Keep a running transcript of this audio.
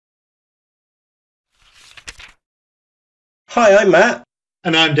Hi, I'm Matt.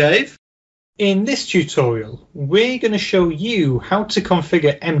 And I'm Dave. In this tutorial, we're going to show you how to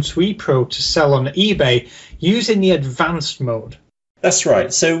configure M2e Pro to sell on eBay using the advanced mode. That's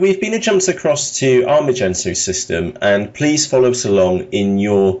right. So we've been jumped across to our Magento system, and please follow us along in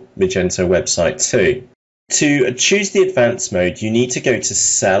your Magento website too. To choose the advanced mode, you need to go to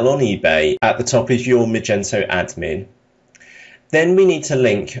Sell on eBay at the top of your Magento admin. Then we need to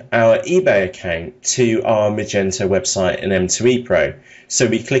link our eBay account to our Magento website and M2e Pro. So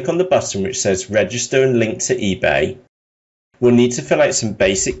we click on the button which says Register and Link to eBay. We'll need to fill out some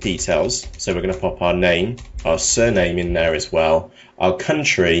basic details. So we're going to pop our name, our surname in there as well, our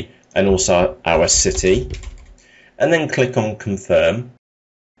country, and also our city. And then click on Confirm.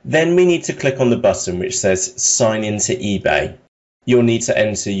 Then we need to click on the button which says Sign in to eBay. You'll need to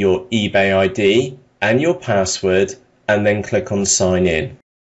enter your eBay ID and your password, and then click on Sign In.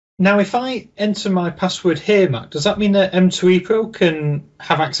 Now, if I enter my password here, Matt, does that mean that M2e Pro can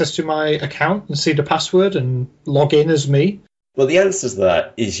have access to my account and see the password and log in as me? Well, the answer to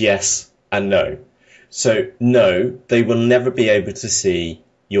that is yes and no. So, no, they will never be able to see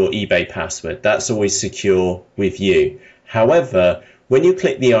your eBay password. That's always secure with you. However, when you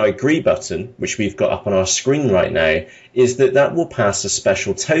click the I agree button, which we've got up on our screen right now, is that will pass a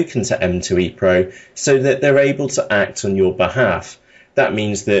special token to M2e Pro so that they're able to act on your behalf. That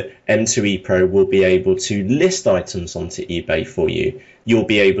means that M2e Pro will be able to list items onto eBay for you. You'll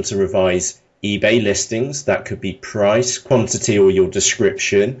be able to revise eBay listings, that could be price, quantity, or your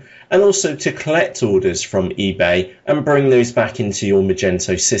description, and also to collect orders from eBay and bring those back into your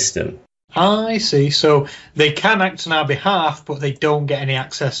Magento system. I see. So they can act on our behalf, but they don't get any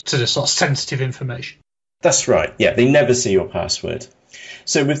access to the sort of sensitive information. That's right. Yeah, they never see your password.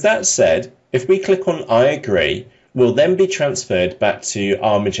 So with that said, if we click on I agree, we'll then be transferred back to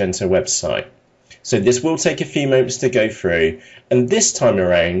our Magento website. So this will take a few moments to go through, and this time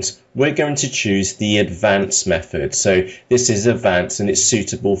around we're going to choose the advanced method. So this is advanced and it's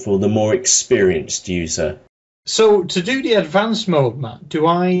suitable for the more experienced user. So to do the advanced mode, Matt, do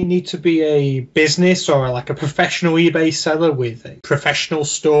I need to be a business or like a professional eBay seller with a professional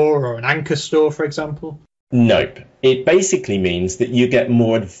store or an anchor store, for example? Nope. It basically means that you get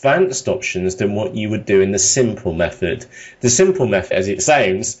more advanced options than what you would do in the simple method. The simple method, as it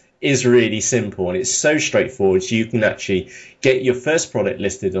sounds, is really simple, and it's so straightforward you can actually get your first product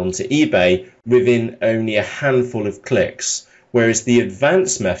listed onto eBay within only a handful of clicks. Whereas the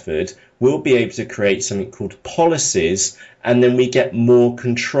advanced method, we'll be able to create something called policies, and then we get more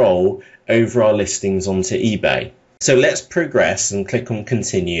control over our listings onto eBay. So let's progress and click on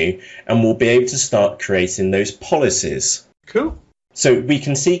continue, and we'll be able to start creating those policies. Cool. So we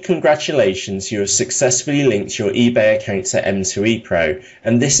can see, congratulations, you have successfully linked your eBay account to M2e Pro,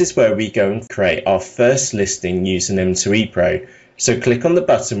 and this is where we go and create our first listing using M2e Pro. So click on the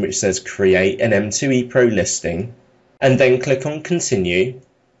button which says create an M2e Pro listing, and then click on continue.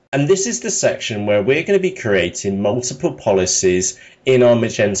 And this is the section where we're going to be creating multiple policies in our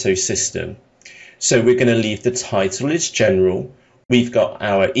Magento system. So we're going to leave the title as general. We've got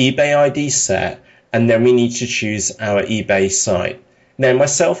our eBay ID set, and then we need to choose our eBay site. Now,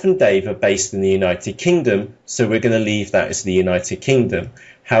 myself and Dave are based in the United Kingdom, so we're going to leave that as the United Kingdom.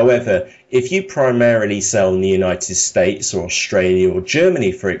 However, if you primarily sell in the United States or Australia or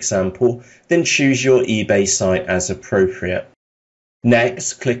Germany, for example, then choose your eBay site as appropriate.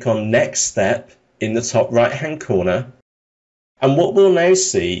 Next, click on Next Step in the top right-hand corner. And what we'll now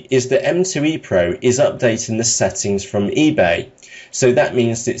see is that M2e Pro is updating the settings from eBay. So that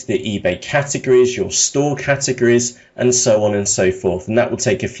means it's the eBay categories, your store categories, and so on and so forth. And that will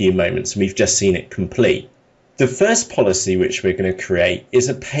take a few moments. We've just seen it complete. The first policy which we're going to create is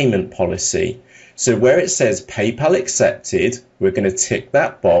a payment policy. So where it says PayPal accepted, we're going to tick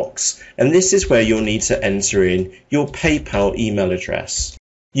that box. And this is where you'll need to enter in your PayPal email address.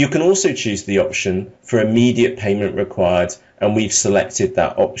 You can also choose the option for immediate payment required, and we've selected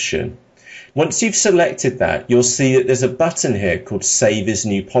that option. Once you've selected that, you'll see that there's a button here called Save as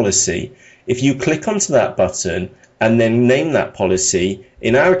New Policy. If you click onto that button and then name that policy,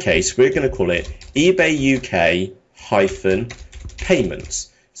 in our case, we're going to call it eBay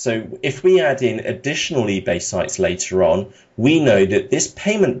UK-payments. So if we add in additional eBay sites later on, we know that this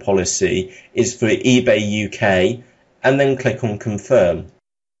payment policy is for eBay UK, and then click on Confirm.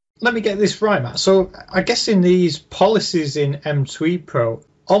 Let me get this right, Matt. So I guess in these policies in M2e Pro,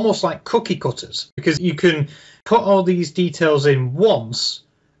 almost like cookie cutters, because you can put all these details in once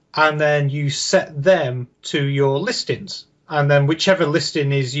and then you set them to your listings. And then whichever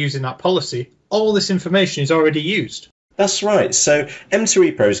listing is using that policy, all this information is already used. That's right. So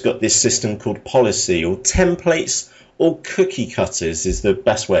M2EPro's got this system called policy or templates, or cookie cutters is the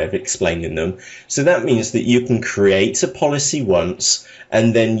best way of explaining them. So that means that you can create a policy once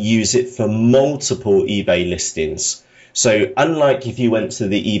and then use it for multiple eBay listings. So unlike if you went to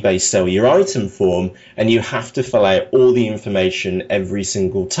the eBay sell your item form and you have to fill out all the information every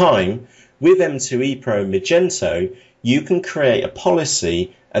single time, with M2e Pro and Magento, you can create a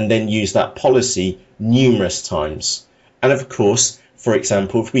policy and then use that policy numerous times. And of course, for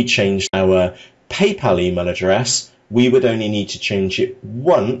example, if we changed our PayPal email address, we would only need to change it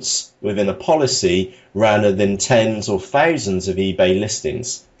once within a policy rather than tens or thousands of eBay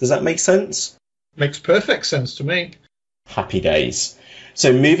listings. Does that make sense? Makes perfect sense to me. Happy days.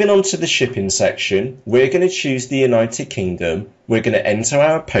 So moving on to the shipping section, we're going to choose the United Kingdom. We're going to enter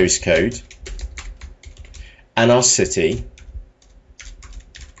our postcode and our city,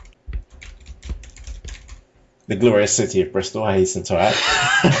 the glorious city of Bristol, I hasten to add.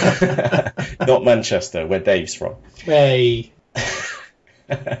 Not Manchester, where Dave's from. Hey.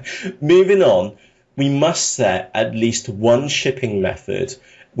 Moving on, we must set at least one shipping method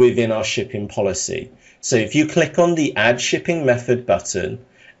within our shipping policy. So if you click on the Add Shipping Method button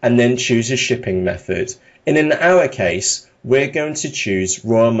and then choose a shipping method, and in our case, we're going to choose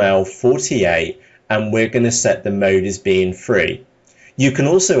Royal Mail 48 and we're going to set the mode as being free. You can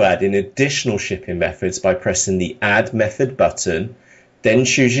also add in additional shipping methods by pressing the Add Method button, then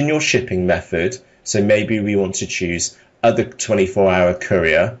choosing your shipping method. So maybe we want to choose other 24-hour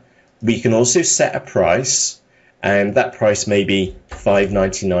courier. We can also set a price, and that price may be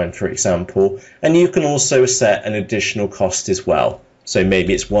 $5.99, for example. And you can also set an additional cost as well. So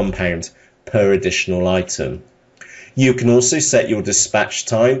maybe it's £1 per additional item. You can also set your dispatch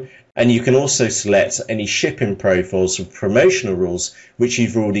time, and you can also select any shipping profiles or promotional rules which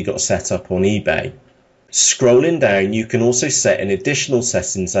you've already got set up on eBay. Scrolling down, you can also set in additional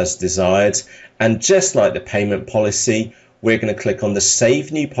settings as desired, and just like the payment policy, we're going to click on the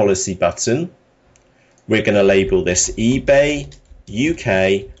Save New Policy button. We're going to label this eBay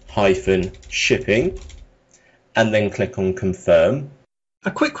UK-shipping and then click on Confirm.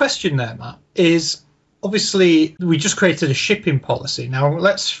 A quick question there, Matt, is obviously we just created a shipping policy. Now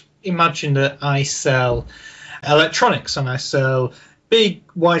let's imagine that I sell electronics and I sell big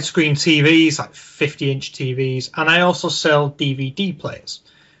widescreen TVs, like 50-inch TVs, and I also sell DVD players.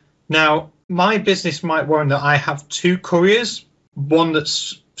 Now, my business might warrant that I have two couriers, one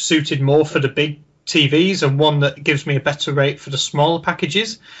that's suited more for the big TVs and one that gives me a better rate for the smaller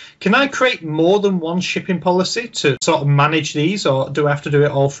packages. Can I create more than one shipping policy to sort of manage these, or do I have to do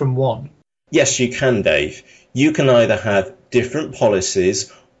it all from one? Yes, you can, Dave. You can either have different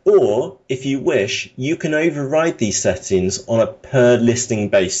policies, or if you wish, you can override these settings on a per listing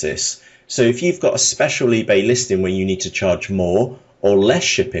basis. So if you've got a special eBay listing where you need to charge more or less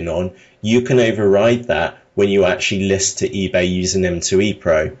shipping on, you can override that when you actually list to eBay using M2e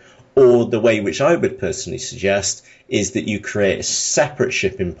Pro. Or the way which I would personally suggest is that you create a separate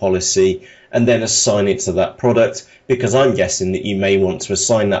shipping policy and then assign it to that product, because I'm guessing that you may want to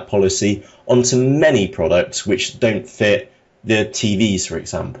assign that policy onto many products which don't fit the TVs, for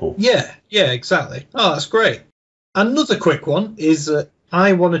example. Yeah, exactly. Oh, that's great. Another quick one is that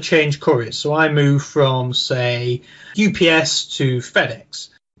I want to change couriers. So I move from, say, UPS to FedEx.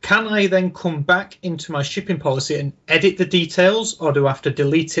 Can I then come back into my shipping policy and edit the details, or do I have to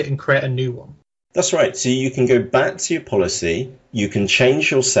delete it and create a new one? That's right. So you can go back to your policy, you can change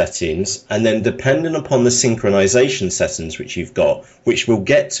your settings, and then depending upon the synchronization settings which you've got, which we'll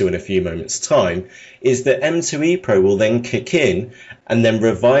get to in a few moments' time, is that M2e Pro will then kick in and then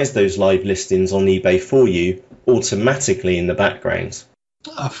revise those live listings on eBay for you automatically in the background.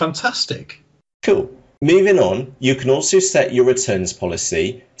 Ah, fantastic. Cool. Moving on, you can also set your returns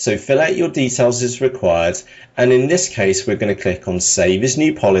policy, so fill out your details as required, and in this case we're going to click on Save as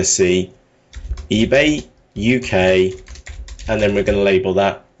New Policy, eBay UK, and then we're going to label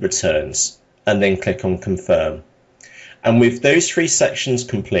that Returns, and then click on Confirm. And with those three sections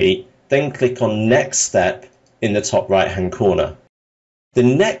complete, then click on Next Step in the top right hand corner. The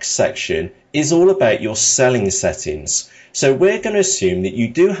next section is all about your selling settings. So we're going to assume that you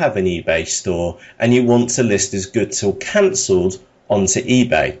do have an eBay store and you want to list as good till cancelled onto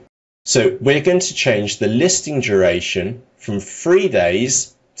eBay. So we're going to change the listing duration from 3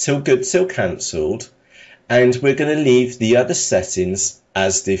 days till good till cancelled, and we're going to leave the other settings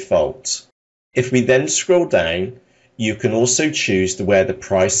as default. If we then scroll down, you can also choose where the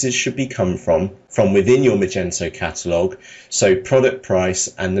prices should be come from within your Magento catalog, so product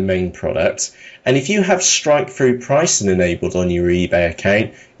price and the main product. And if you have strike through pricing enabled on your eBay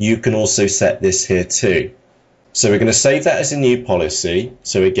account, you can also set this here too. So we're going to save that as a new policy.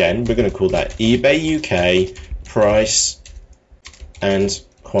 So again, we're going to call that eBay UK price and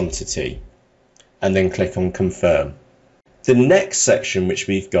quantity, and then click on confirm. The next section which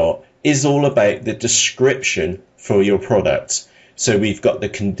we've got is all about the description for your product. So we've got the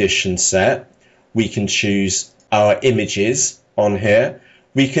condition set. We can choose our images on here.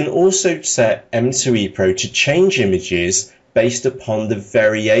 We can also set M2e Pro to change images based upon the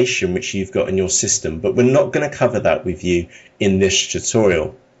variation which you've got in your system, but we're not going to cover that with you in this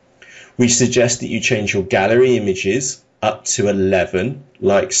tutorial. We suggest that you change your gallery images up to 11,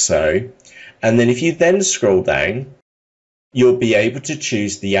 like so. And then if you then scroll down, you'll be able to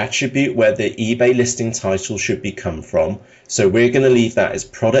choose the attribute where the eBay listing title should be come from. So we're going to leave that as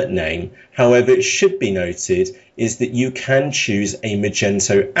product name. However, it should be noted is that you can choose a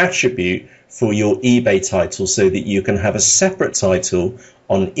Magento attribute for your eBay title so that you can have a separate title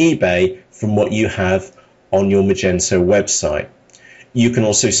on eBay from what you have on your Magento website. You can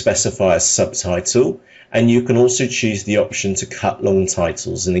also specify a subtitle, and you can also choose the option to cut long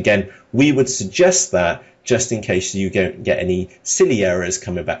titles. And again, we would suggest that just in case you don't get any silly errors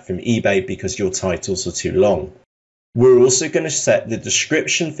coming back from eBay because your titles are too long. We're also going to set the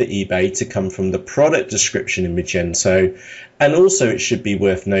description for eBay to come from the product description in Magento. And also it should be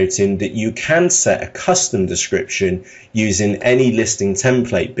worth noting that you can set a custom description using any listing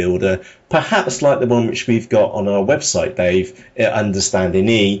template builder, perhaps like the one which we've got on our website, Dave, Understanding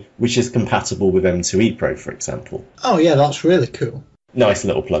E, which is compatible with M2e Pro, for example. Oh yeah, that's really cool. Nice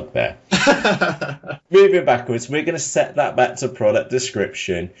little plug there. Moving backwards, we're going to set that back to product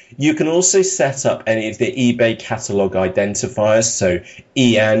description. You can also set up any of the eBay catalog identifiers, so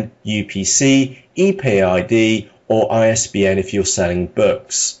EN, UPC, EPID, or ISBN if you're selling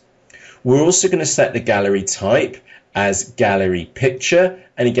books. We're also going to set the gallery type as gallery picture,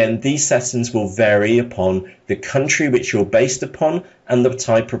 and again these settings will vary upon the country which you're based upon and the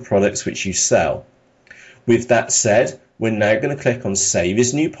type of products which you sell. With that said, we're now going to click on Save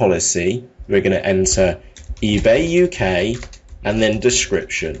as New Policy. We're going to enter eBay UK and then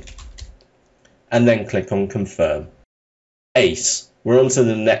Description, and then click on Confirm. Ace, we're on to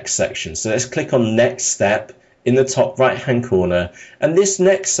the next section. So let's click on Next Step in the top right hand corner, and this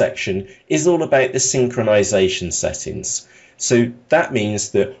next section is all about the synchronization settings. So that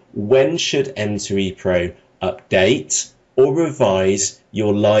means that when should M2e Pro update or revise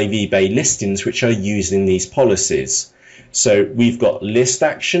your live eBay listings which are using these policies. So we've got list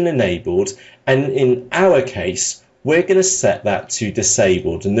action enabled, and in our case we're going to set that to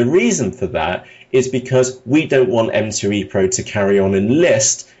disabled, and the reason for that is because we don't want M2e Pro to carry on and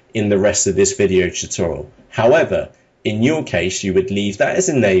list in the rest of this video tutorial. However, in your case you would leave that as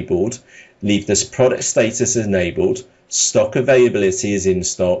enabled, leave this product status enabled, stock availability is in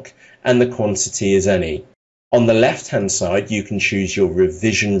stock, and the quantity is any. On the left hand side you can choose your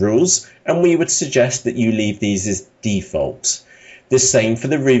revision rules, and we would suggest that you leave these as default. The same for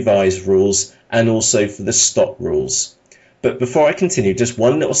the revise rules and also for the stock rules. But before I continue, just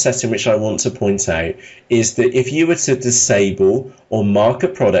one little setting which I want to point out is that if you were to disable or mark a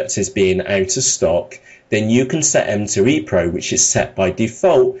product as being out of stock, then you can set M2e Pro, which is set by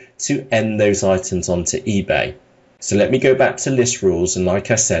default, to end those items onto eBay. So let me go back to list rules, and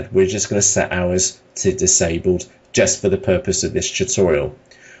like I said, we're just going to set ours to disabled just for the purpose of this tutorial.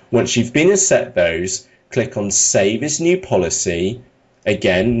 Once you've been and set those, click on Save as New Policy.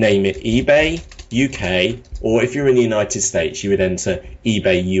 Again, name it eBay UK, or if you're in the United States, you would enter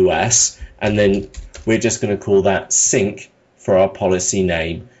eBay US, and then we're just going to call that Sync for our policy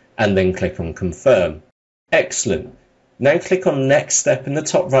name, and then click on Confirm. Excellent. Now click on Next Step in the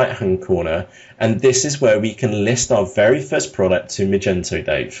top right hand corner, and this is where we can list our very first product to Magento,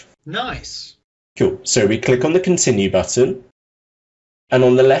 Dave. Nice. Cool. So we click on the Continue button, and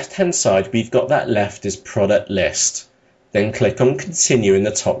on the left hand side we've got that left as Product List. Then click on Continue in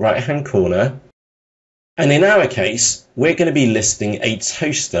the top right hand corner, and in our case we're going to be listing a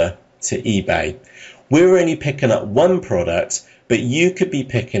toaster to eBay. We're only picking up one product, but you could be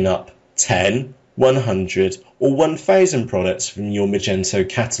picking up 10, 100 or 1000 products from your Magento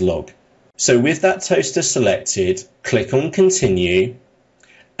catalog. So with that toaster selected, click on Continue,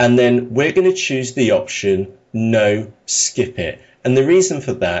 and then we're going to choose the option No Skip It. And the reason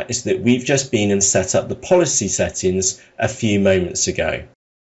for that is that we've just been and set up the policy settings a few moments ago.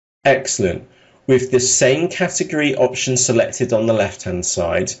 Excellent. With the same category option selected on the left hand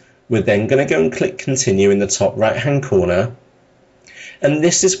side, we're then going to go and click Continue in the top right hand corner. And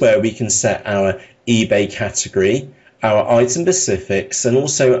this is where we can set our eBay category, our item specifics, and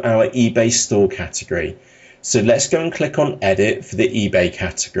also our eBay store category. So let's go and click on Edit for the eBay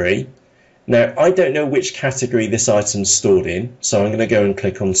category. Now, I don't know which category this item's stored in, so I'm going to go and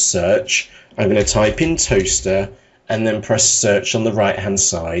click on search. I'm going to type in toaster and then press search on the right hand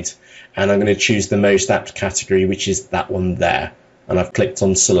side, and I'm going to choose the most apt category, which is that one there, and I've clicked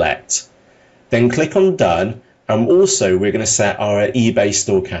on select. Then click on done, and also we're going to set our eBay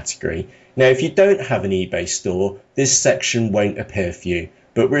store category. Now, if you don't have an eBay store, this section won't appear for you,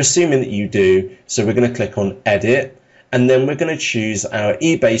 but we're assuming that you do, so we're going to click on edit, and then we're going to choose our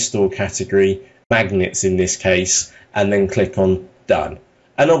eBay store category, magnets in this case, and then click on done.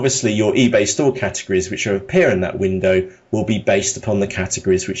 And obviously your eBay store categories which appear in that window will be based upon the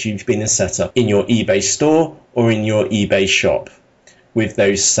categories which you've been set up in your eBay store or in your eBay shop. With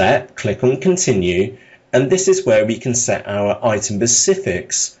those set, click on continue, and this is where we can set our item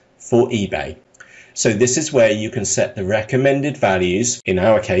specifics for eBay. So this is where you can set the recommended values, in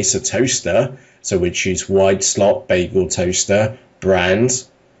our case a toaster, so we choose wide slot bagel toaster, brand,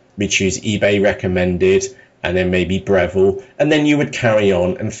 we choose eBay recommended, and then maybe Breville, and then you would carry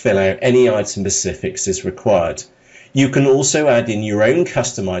on and fill out any item specifics as required. You can also add in your own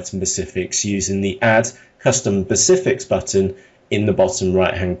custom item specifics using the Add Custom Specifics button in the bottom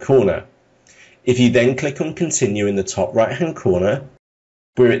right hand corner. If you then click on continue in the top right hand corner,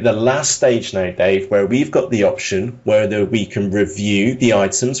 we're at the last stage now, Dave, where we've got the option whether we can review the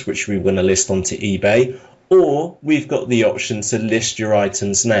items which we want to list onto eBay, or we've got the option to list your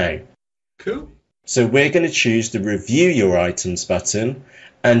items now. Cool. So we're going to choose the review your items button,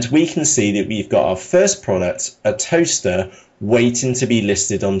 and we can see that we've got our first product, a toaster, waiting to be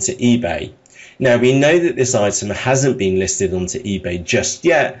listed onto eBay. Now we know that this item hasn't been listed onto eBay just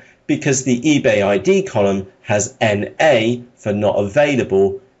yet because the eBay ID column has NA for not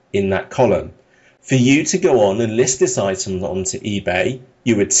available in that column. For you to go on and list this item onto eBay,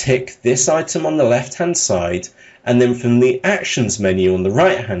 you would tick this item on the left hand side, and then from the actions menu on the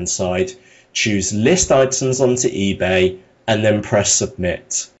right hand side, choose list items onto eBay and then press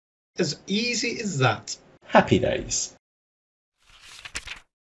submit. As easy as that. Happy days.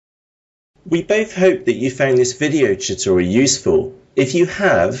 We both hope that you found this video tutorial useful. If you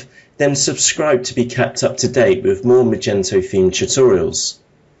have, then subscribe to be kept up to date with more Magento themed tutorials.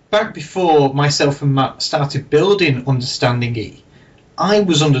 Back before myself and Matt started building Understanding E, I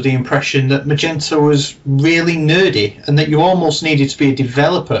was under the impression that Magento was really nerdy and that you almost needed to be a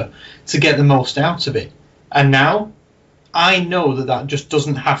developer to get the most out of it. And now, I know that that just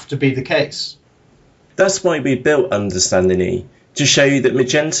doesn't have to be the case. That's why we built Understanding E, to show you that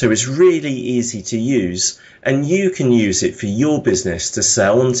Magento is really easy to use, and you can use it for your business to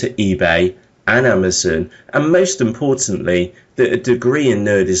sell onto eBay and Amazon, and most importantly, that a degree in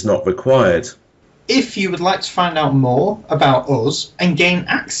Nerd is not required. If you would like to find out more about us and gain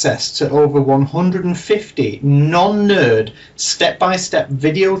access to over 150 non-nerd step-by-step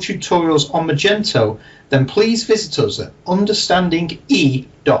video tutorials on Magento, then please visit us at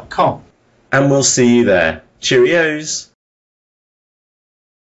understandinge.com. And we'll see you there. Cheerios!